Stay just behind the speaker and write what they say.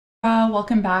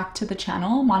Welcome back to the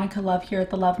channel. Monica Love here at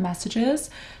the Love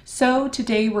Messages. So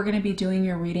today we're going to be doing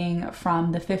your reading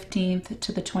from the 15th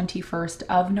to the 21st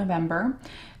of November.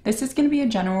 This is going to be a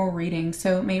general reading,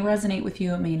 so it may resonate with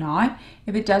you, it may not.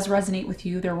 If it does resonate with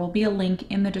you, there will be a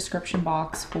link in the description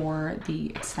box for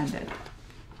the extended.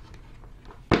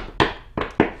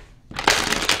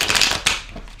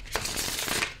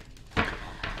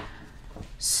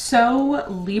 So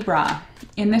Libra,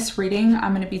 in this reading,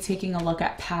 I'm going to be taking a look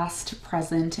at past,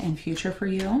 present, and future for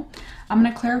you. I'm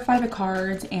going to clarify the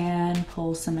cards and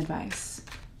pull some advice.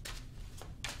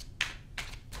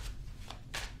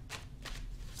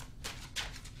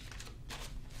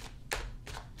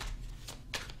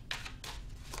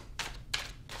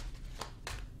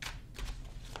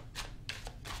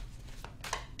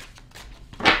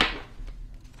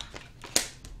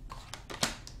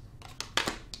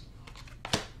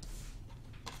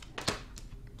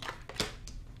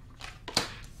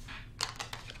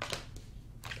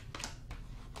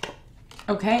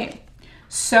 Okay,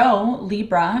 so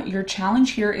Libra, your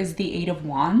challenge here is the Eight of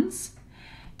Wands.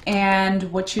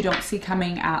 And what you don't see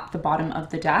coming at the bottom of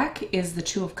the deck is the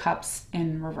Two of Cups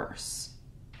in reverse.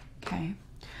 Okay.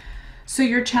 So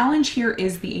your challenge here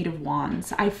is the Eight of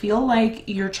Wands. I feel like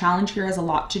your challenge here has a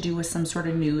lot to do with some sort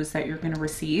of news that you're going to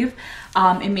receive.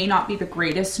 It may not be the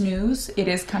greatest news. It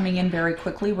is coming in very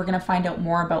quickly. We're going to find out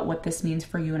more about what this means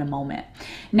for you in a moment.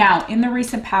 Now, in the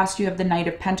recent past, you have the Knight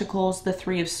of Pentacles, the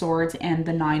Three of Swords, and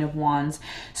the Nine of Wands.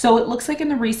 So it looks like in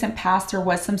the recent past, there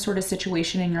was some sort of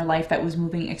situation in your life that was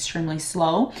moving extremely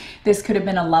slow. This could have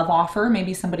been a love offer.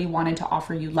 Maybe somebody wanted to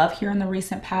offer you love here in the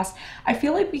recent past. I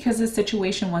feel like because the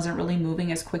situation wasn't really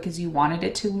moving as quick as you wanted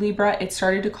it to, Libra, it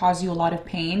started to cause you a lot of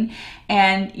pain,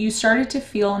 and you started to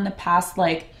feel in the past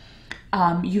like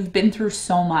you've been through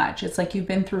so much. It's like you've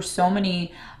been through so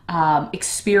many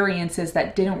experiences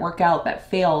that didn't work out, that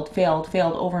failed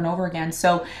over and over again.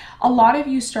 So a lot of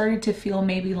you started to feel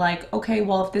maybe like, okay,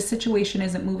 well, if this situation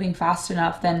isn't moving fast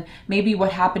enough, then maybe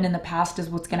what happened in the past is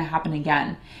what's going to happen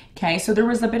again. Okay, so there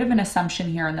was a bit of an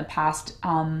assumption here in the past,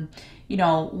 you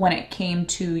know, when it came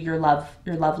to your love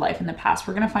life in the past.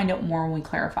 We're going to find out more when we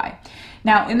clarify.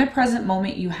 Now, in the present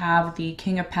moment, you have the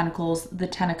King of Pentacles, the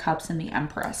Ten of Cups, and the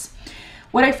Empress.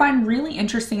 What I find really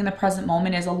interesting in the present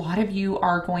moment is a lot of you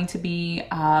are going to be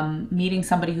meeting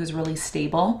somebody who's really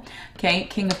stable. Okay,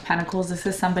 King of Pentacles, this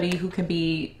is somebody who could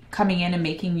be coming in and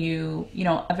making you, you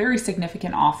know, a very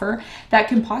significant offer that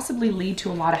can possibly lead to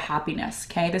a lot of happiness.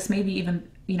 Okay, this may be even,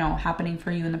 you know, happening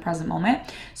for you in the present moment.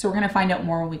 So we're going to find out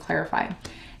more when we clarify.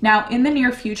 Now, in the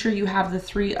near future, you have the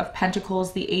Three of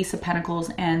Pentacles, the Ace of Pentacles,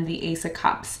 and the Ace of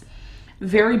Cups.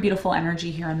 Very beautiful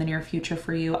energy here in the near future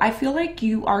for you. I feel like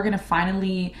you are going to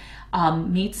finally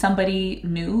meet somebody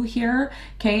new here,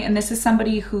 okay? And this is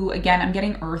somebody who, again, I'm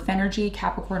getting earth energy,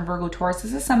 Capricorn, Virgo, Taurus.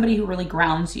 This is somebody who really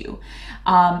grounds you,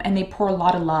 and they pour a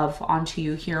lot of love onto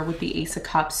you here with the Ace of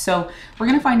Cups. So we're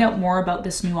going to find out more about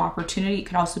this new opportunity. It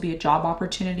could also be a job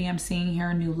opportunity I'm seeing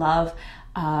here, new love.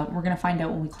 We're going to find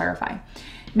out when we clarify.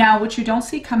 Now, what you don't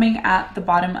see coming at the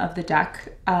bottom of the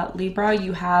deck, Libra,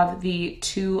 you have the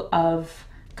Two of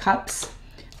Cups,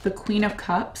 the Queen of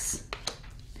Cups,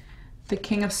 the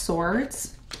King of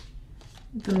Swords,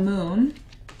 the Moon,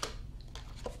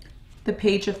 the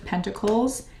Page of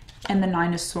Pentacles, and the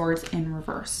Nine of Swords in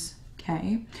reverse.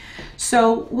 Okay,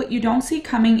 so what you don't see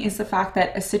coming is the fact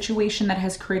that a situation that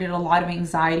has created a lot of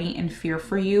anxiety and fear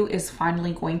for you is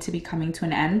finally going to be coming to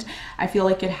an end. I feel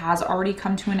like it has already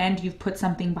come to an end. You've put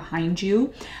something behind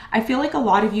you. I feel like a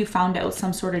lot of you found out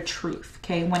some sort of truth,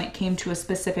 okay, when it came to a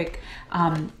specific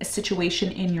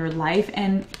situation in your life.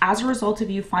 And as a result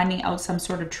of you finding out some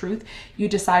sort of truth, you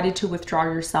decided to withdraw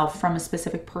yourself from a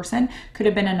specific person. Could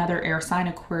have been another air sign,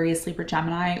 Aquarius, Libra,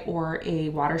 Gemini, or a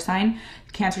water sign,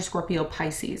 Cancer, Scorpio,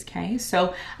 Pisces. Okay,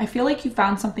 so I feel like you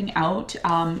found something out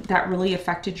that really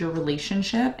affected your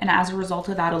relationship, and as a result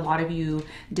of that, a lot of you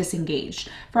disengaged.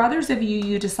 For others of you,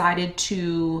 you decided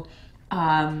to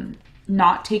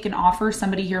not take an offer.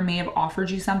 Somebody here may have offered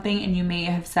you something and you may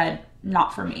have said,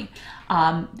 not for me.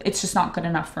 It's just not good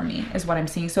enough for me, is what I'm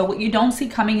seeing. So what you don't see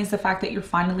coming is the fact that you're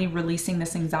finally releasing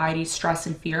this anxiety, stress,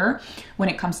 and fear when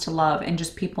it comes to love and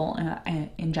just people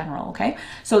in general, okay?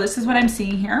 So this is what I'm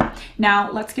seeing here.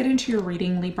 Now, let's get into your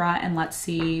reading, Libra, and let's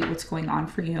see what's going on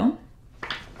for you.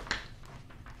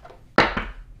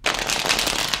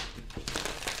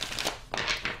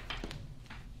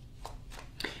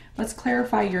 Let's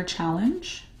clarify your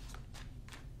challenge.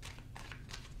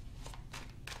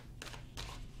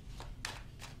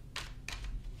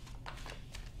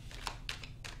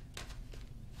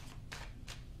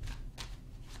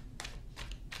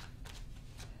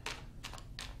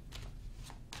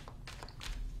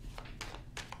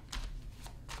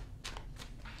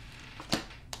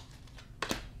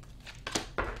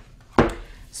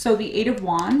 So the Eight of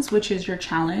Wands, which is your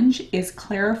challenge, is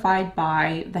clarified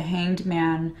by the Hanged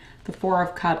Man, the Four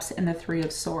of Cups, and the Three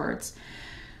of Swords.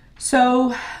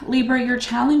 So Libra, your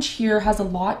challenge here has a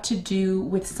lot to do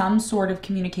with some sort of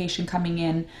communication coming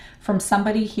in from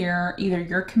somebody here. Either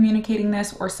you're communicating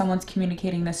this or someone's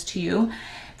communicating this to you.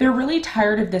 They're really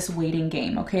tired of this waiting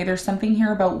game, okay? There's something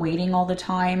here about waiting all the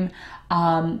time.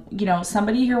 You know,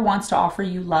 somebody here wants to offer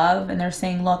you love and they're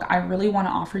saying, look, I really want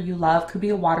to offer you love. Could be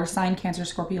a water sign, Cancer,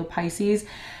 Scorpio, Pisces.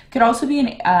 Could also be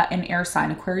an air sign,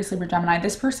 Aquarius, Libra, Gemini.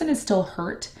 This person is still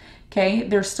hurt, okay?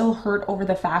 They're still hurt over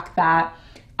the fact that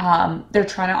they're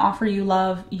trying to offer you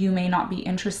love. You may not be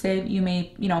interested. You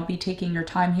may, you know, be taking your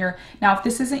time here. Now, if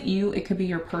this isn't you, it could be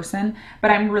your person,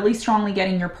 but I'm really strongly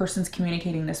getting your person's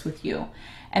communicating this with you.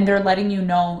 And they're letting you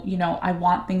know, I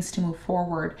want things to move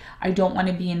forward. I don't want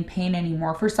to be in pain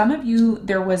anymore. For some of you,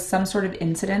 there was some sort of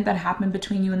incident that happened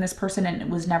between you and this person and it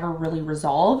was never really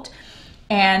resolved.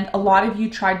 And a lot of you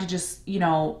tried to just, you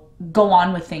know, go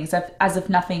on with things as if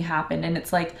nothing happened. And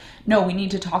it's like, no, we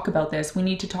need to talk about this. We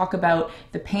need to talk about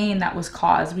the pain that was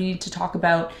caused. We need to talk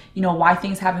about, you know, why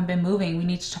things haven't been moving. We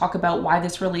need to talk about why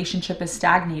this relationship is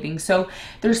stagnating. So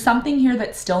there's something here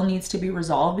that still needs to be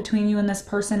resolved between you and this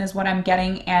person is what I'm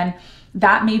getting. And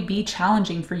that may be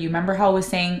challenging for you. Remember how I was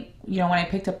saying, you know, when I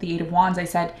picked up the Eight of Wands, I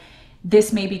said,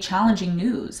 this may be challenging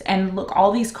news. And look,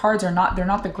 all these cards are not, they're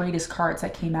not the greatest cards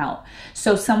that came out.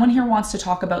 So someone here wants to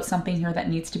talk about something here that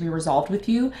needs to be resolved with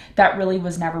you that really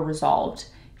was never resolved.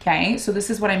 Okay, so this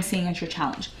is what I'm seeing as your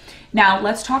challenge. Now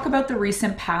let's talk about the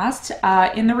recent past.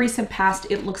 In the recent past,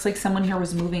 it looks like someone here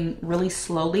was moving really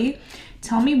slowly.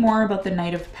 Tell me more about the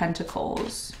Knight of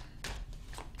Pentacles.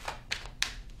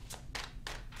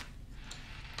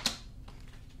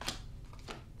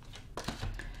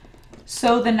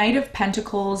 So the Knight of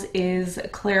Pentacles is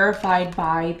clarified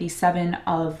by the Seven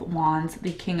of Wands,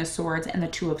 the King of Swords, and the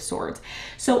Two of Swords.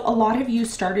 So a lot of you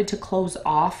started to close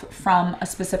off from a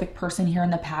specific person here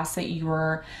in the past that you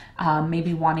were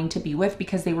maybe wanting to be with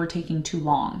because they were taking too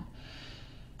long.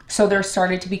 So there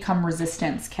started to become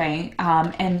resistance, okay?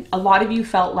 And a lot of you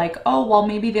felt like, oh, well,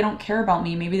 maybe they don't care about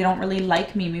me. Maybe they don't really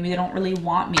like me. Maybe they don't really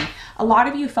want me. A lot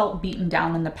of you felt beaten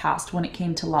down in the past when it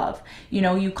came to love. You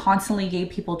know, you constantly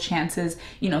gave people chances.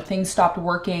 You know, things stopped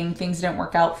working. Things didn't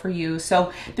work out for you.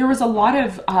 So there was a lot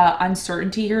of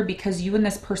uncertainty here because you and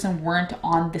this person weren't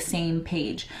on the same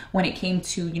page when it came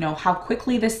to, you know, how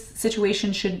quickly this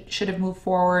situation should have moved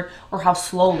forward or how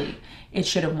slowly it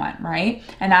should have went, right?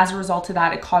 And as a result of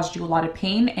that, it caused you a lot of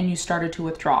pain and you started to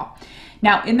withdraw.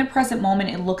 Now, in the present moment,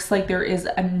 it looks like there is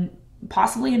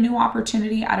possibly a new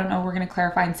opportunity. I don't know. We're going to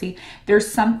clarify and see.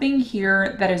 There's something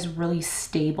here that is really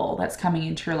stable that's coming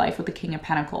into your life with the King of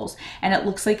Pentacles. And it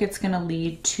looks like it's going to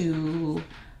lead to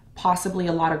possibly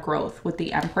a lot of growth with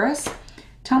the Empress.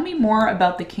 Tell me more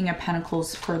about the King of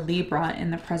Pentacles for Libra in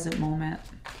the present moment.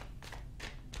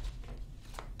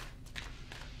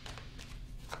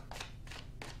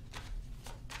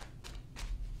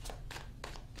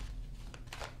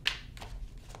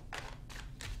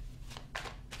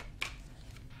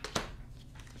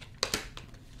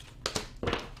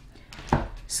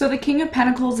 So the King of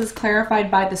Pentacles is clarified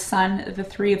by the Sun, the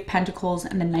Three of Pentacles,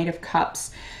 and the Knight of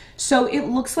Cups. So it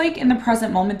looks like in the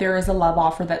present moment there is a love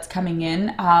offer that's coming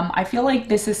in. I feel like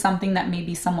this is something that may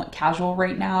be somewhat casual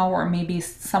right now or maybe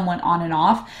somewhat on and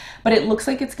off, but it looks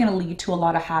like it's going to lead to a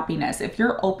lot of happiness. If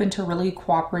you're open to really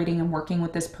cooperating and working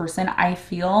with this person, I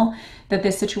feel that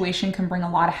this situation can bring a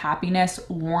lot of happiness,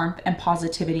 warmth, and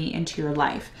positivity into your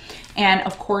life. And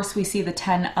of course, we see the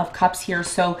 10 of Cups here,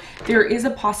 so there is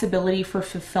a possibility for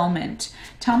fulfillment.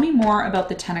 Tell me more about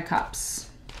the 10 of Cups.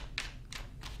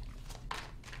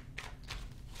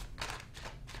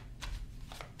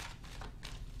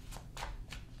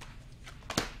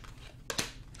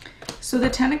 So the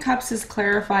 10 of Cups is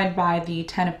clarified by the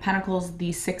 10 of Pentacles,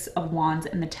 the 6 of Wands,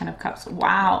 and the 10 of Cups.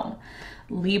 Wow,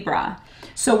 Libra.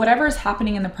 So whatever is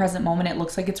happening in the present moment, it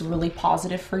looks like it's really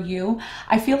positive for you.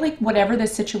 I feel like whatever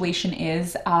this situation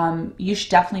is, you should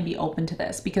definitely be open to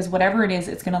this because whatever it is,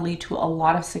 it's going to lead to a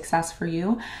lot of success for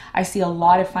you. I see a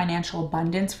lot of financial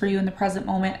abundance for you in the present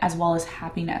moment, as well as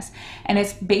happiness. And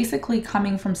it's basically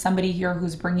coming from somebody here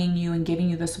who's bringing you and giving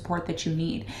you the support that you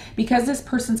need. Because this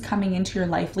person's coming into your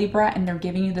life, Libra, and they're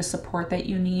giving you the support that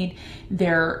you need.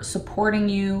 They're supporting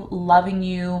you, loving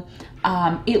you.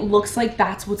 It looks like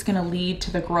that's what's going to lead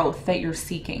to the growth that you're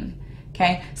seeking.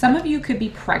 Okay, some of you could be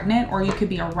pregnant or you could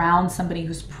be around somebody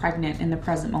who's pregnant in the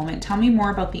present moment. Tell me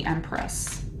more about the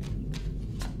Empress.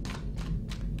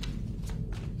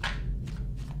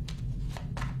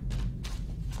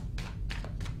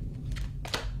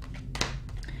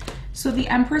 So the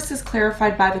Empress is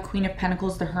clarified by the Queen of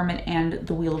Pentacles, the Hermit, and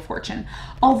the Wheel of Fortune.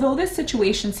 Although this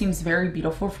situation seems very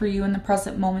beautiful for you in the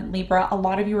present moment, Libra, a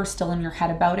lot of you are still in your head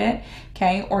about it,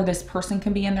 okay? Or this person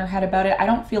can be in their head about it. I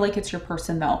don't feel like it's your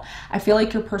person though. I feel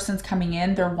like your person's coming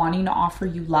in, they're wanting to offer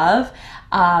you love,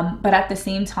 but at the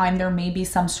same time, there may be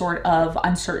some sort of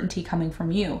uncertainty coming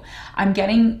from you. I'm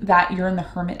getting that you're in the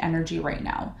Hermit energy right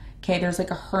now, okay? There's like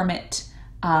a Hermit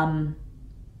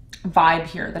vibe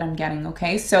here that I'm getting,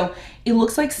 okay? So it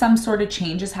looks like some sort of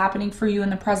change is happening for you in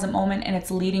the present moment, and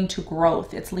it's leading to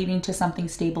growth. It's leading to something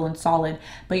stable and solid,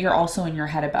 but you're also in your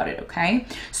head about it, okay?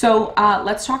 So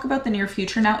let's talk about the near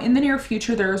future. Now, in the near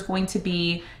future, there's going to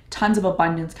be tons of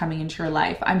abundance coming into your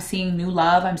life. I'm seeing new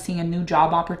love. I'm seeing a new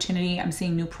job opportunity. I'm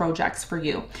seeing new projects for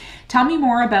you. Tell me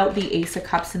more about the Ace of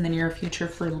Cups in the near future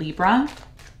for Libra.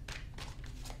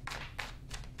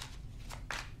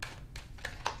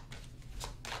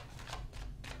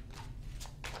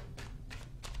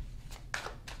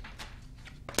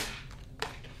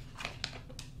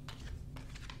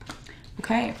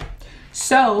 Okay,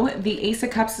 so the Ace of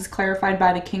Cups is clarified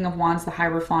by the King of Wands, the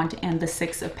Hierophant, and the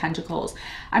Six of Pentacles.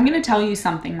 I'm going to tell you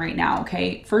something right now,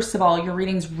 okay? First of all, your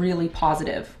reading's really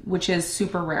positive, which is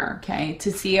super rare, okay?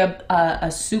 To see a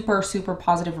super, super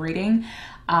positive reading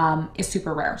is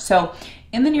super rare. So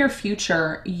in the near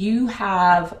future, you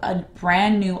have a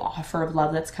brand new offer of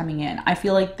love that's coming in. I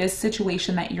feel like this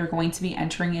situation that you're going to be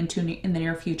entering into in the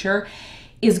near future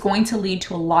is going to lead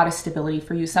to a lot of stability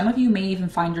for you. Some of you may even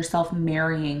find yourself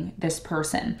marrying this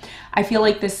person. I feel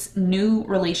like this new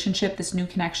relationship, this new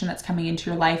connection that's coming into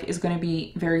your life is going to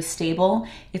be very stable.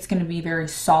 It's going to be very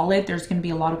solid. There's going to be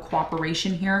a lot of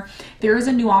cooperation here. There is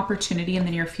a new opportunity in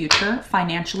the near future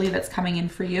financially that's coming in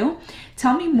for you.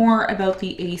 Tell me more about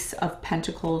the Ace of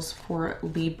Pentacles for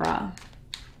Libra.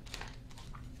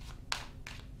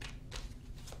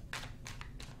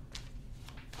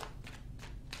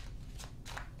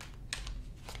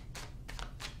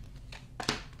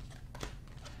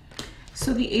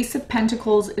 So the Ace of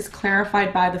Pentacles is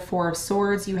clarified by the Four of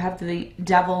Swords. You have the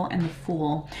Devil and the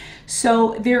Fool.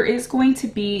 So there is going to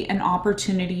be an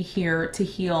opportunity here to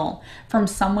heal from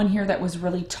someone here that was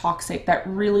really toxic, that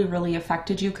really, really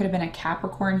affected you. Could have been a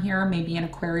Capricorn here, maybe an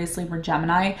Aquarius, Libra,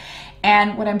 Gemini.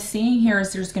 And what I'm seeing here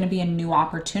is there's going to be a new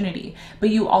opportunity, but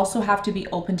you also have to be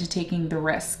open to taking the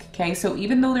risk, okay? So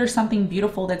even though there's something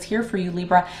beautiful that's here for you,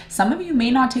 Libra, some of you may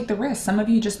not take the risk. Some of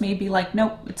you just may be like,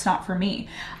 nope, it's not for me.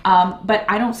 But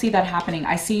I don't see that happening.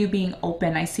 I see you being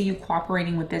open. I see you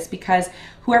cooperating with this, because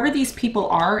whoever these people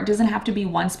are, it doesn't have to be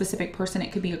one specific person.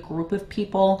 It could be a group of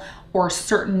people or a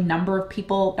certain number of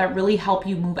people that really help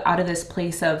you move out of this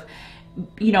place of,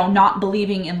 you know, not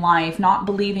believing in life, not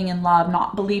believing in love,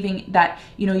 not believing that,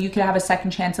 you know, you could have a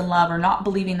second chance in love, or not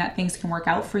believing that things can work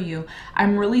out for you.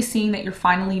 I'm really seeing that you're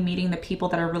finally meeting the people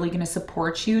that are really going to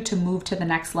support you to move to the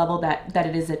next level that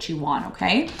it is that you want,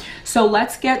 okay? So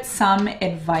let's get some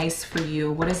advice for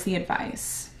you. What is the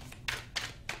advice?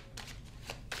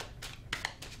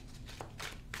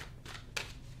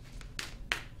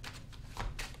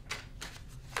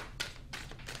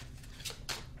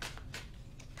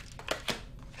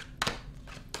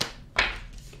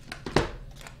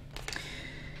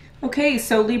 Okay,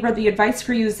 so Libra, the advice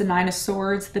for you is the Nine of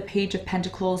Swords, the Page of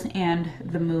Pentacles, and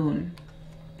the Moon.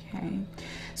 Okay,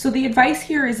 so the advice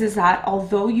here is that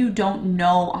although you don't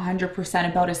know 100%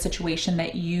 about a situation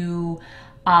that you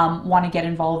want to get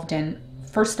involved in,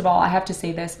 first of all, I have to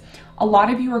say this, a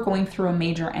lot of you are going through a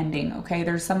major ending, okay?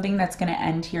 There's something that's going to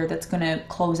end here that's going to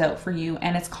close out for you,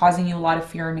 and it's causing you a lot of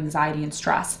fear and anxiety and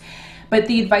stress. But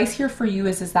the advice here for you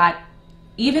is that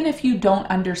even if you don't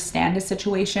understand a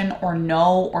situation or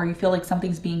know, or you feel like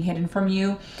something's being hidden from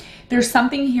you, there's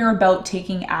something here about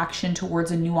taking action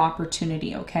towards a new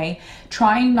opportunity, okay?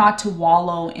 Trying not to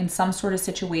wallow in some sort of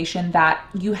situation that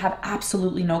you have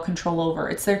absolutely no control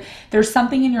over. There's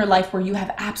something in your life where you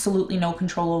have absolutely no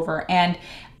control over, and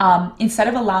instead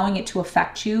of allowing it to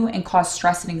affect you and cause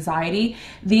stress and anxiety,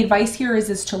 the advice here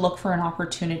is to look for an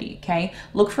opportunity, okay?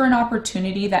 Look for an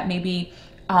opportunity that maybe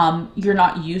you're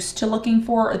not used to looking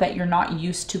for, or that you're not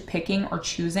used to picking or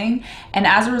choosing. And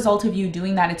as a result of you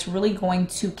doing that, it's really going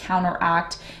to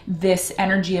counteract this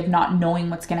energy of not knowing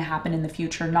what's going to happen in the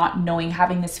future, not knowing,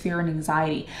 having this fear and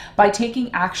anxiety. By taking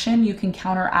action, you can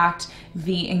counteract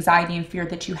the anxiety and fear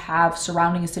that you have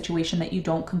surrounding a situation that you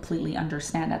don't completely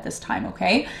understand at this time,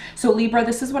 okay? So Libra,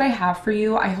 this is what I have for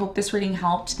you. I hope this reading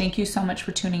helped. Thank you so much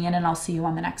for tuning in, and I'll see you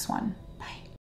on the next one.